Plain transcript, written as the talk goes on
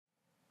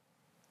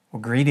Well,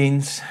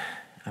 greetings.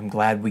 I'm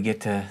glad we get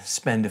to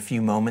spend a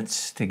few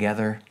moments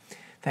together.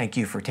 Thank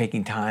you for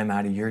taking time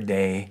out of your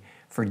day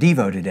for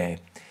Devo today.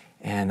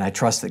 And I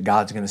trust that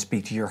God's going to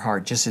speak to your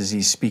heart just as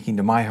He's speaking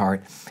to my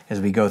heart as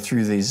we go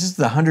through these. This is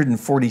the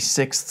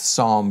 146th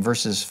Psalm,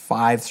 verses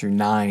 5 through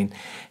 9.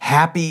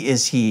 Happy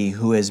is he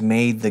who has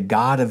made the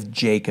God of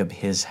Jacob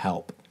his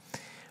help.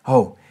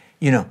 Oh,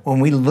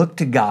 when we look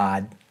to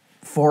God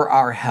for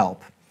our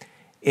help,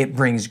 it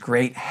brings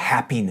great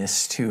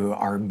happiness to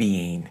our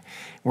being.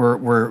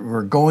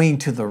 We're going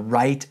to the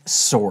right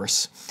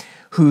source,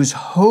 whose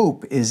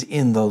hope is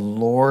in the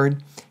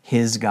Lord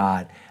his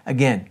God.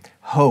 Again,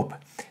 hope,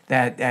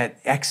 that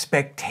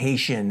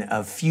expectation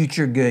of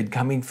future good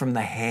coming from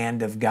the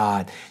hand of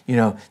God.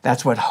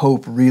 That's what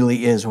hope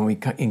really is when we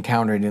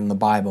encounter it in the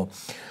Bible.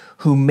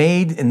 Who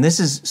made, and this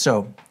is,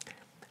 so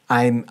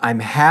I'm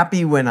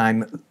happy when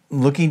I'm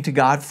looking to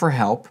God for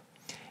help,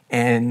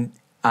 and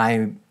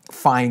I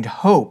find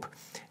hope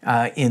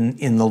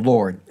in the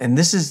Lord. And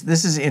this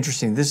is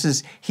interesting.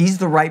 He's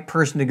the right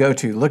person to go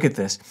to. Look at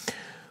this.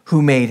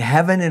 Who made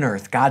heaven and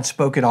earth. God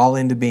spoke it all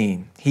into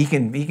being. He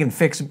can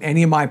fix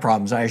any of my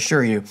problems, I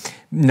assure you,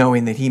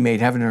 knowing that He made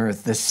heaven and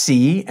earth, the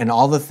sea and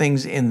all the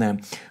things in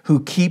them.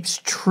 Who keeps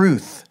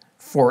truth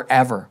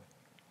forever.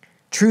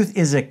 Truth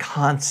is a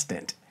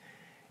constant.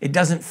 It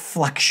doesn't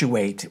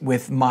fluctuate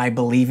with my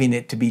believing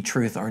it to be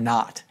truth or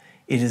not.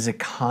 It is a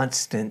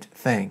constant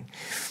thing.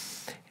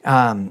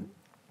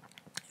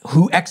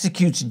 Who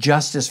executes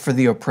justice for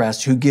the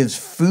oppressed, who gives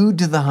food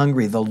to the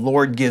hungry. The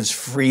Lord gives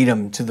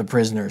freedom to the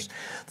prisoners.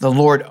 The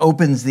Lord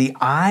opens the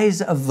eyes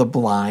of the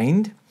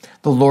blind.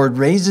 The Lord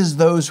raises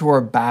those who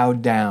are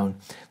bowed down.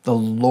 The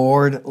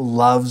Lord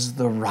loves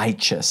the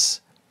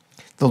righteous.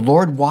 The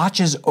Lord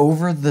watches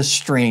over the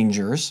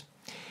strangers.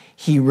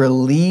 He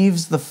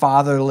relieves the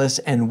fatherless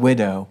and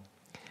widow,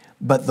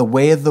 but the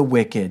way of the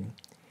wicked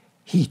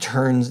He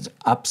turns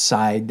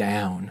upside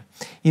down.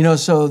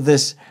 So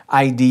this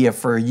idea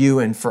for you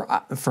and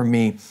for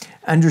me,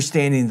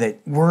 understanding that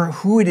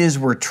who it is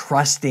we're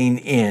trusting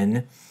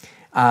in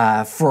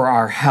for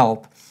our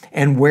help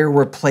and where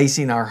we're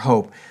placing our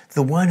hope.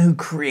 The one who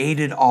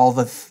created all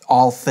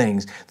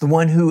things, the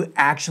one who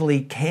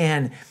actually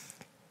can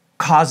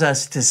cause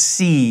us to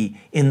see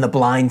in the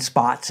blind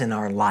spots in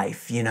our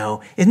life,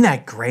 Isn't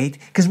that great?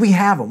 Because we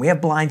have them. We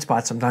have blind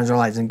spots sometimes in our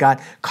lives, and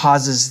God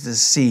causes us to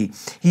see.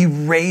 He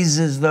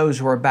raises those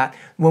who are bowed.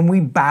 When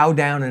we bow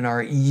down and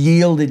are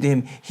yielded to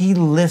Him,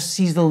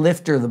 He's the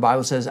lifter, the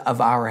Bible says,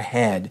 of our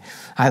head.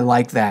 I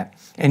like that.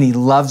 And He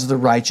loves the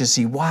righteous.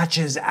 He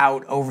watches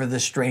out over the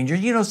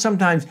strangers.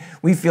 Sometimes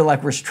we feel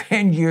like we're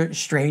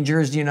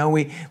strangers.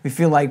 We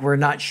feel like we're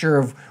not sure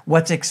of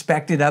what's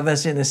expected of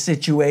us in a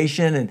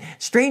situation. And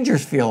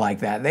strangers feel like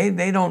that.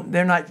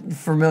 They're not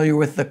familiar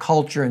with the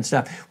culture and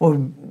stuff.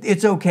 Well,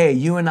 it's okay.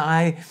 You and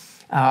I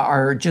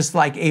are just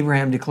like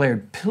Abraham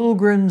declared,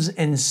 pilgrims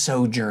and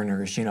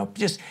sojourners,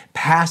 just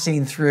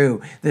passing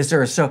through this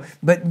earth.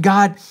 But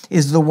God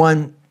is the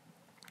one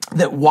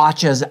that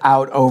watches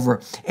out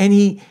over, and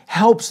He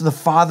helps the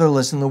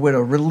fatherless and the widow,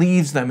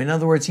 relieves them. In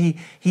other words,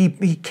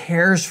 He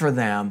cares for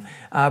them,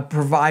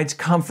 provides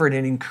comfort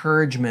and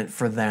encouragement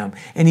for them,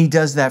 and He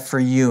does that for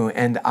you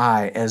and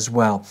I as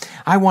well.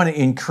 I want to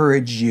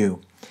encourage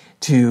you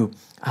to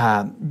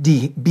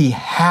be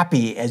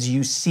happy as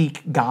you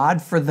seek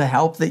God for the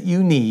help that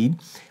you need.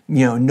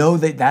 Know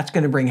that that's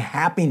going to bring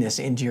happiness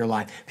into your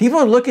life. People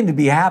are looking to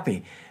be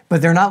happy,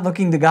 but they're not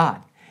looking to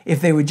God.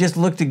 If they would just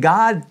look to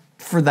God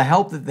for the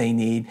help that they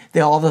need,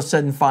 they all of a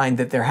sudden find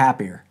that they're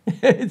happier.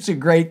 It's a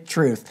great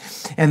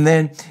truth. And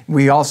then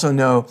we also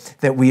know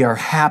that we are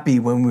happy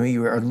when we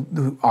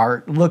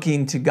are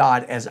looking to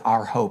God as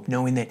our hope,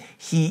 knowing that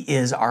He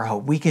is our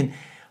hope. We can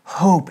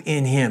hope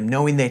in Him,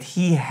 knowing that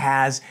He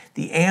has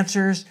the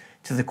answers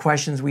to the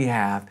questions we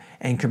have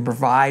and can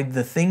provide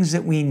the things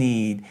that we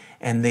need,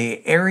 and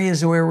the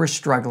areas where we're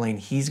struggling,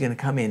 He's going to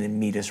come in and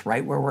meet us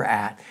right where we're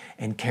at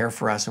and care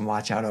for us and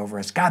watch out over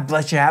us. God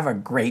bless you. Have a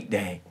great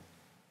day.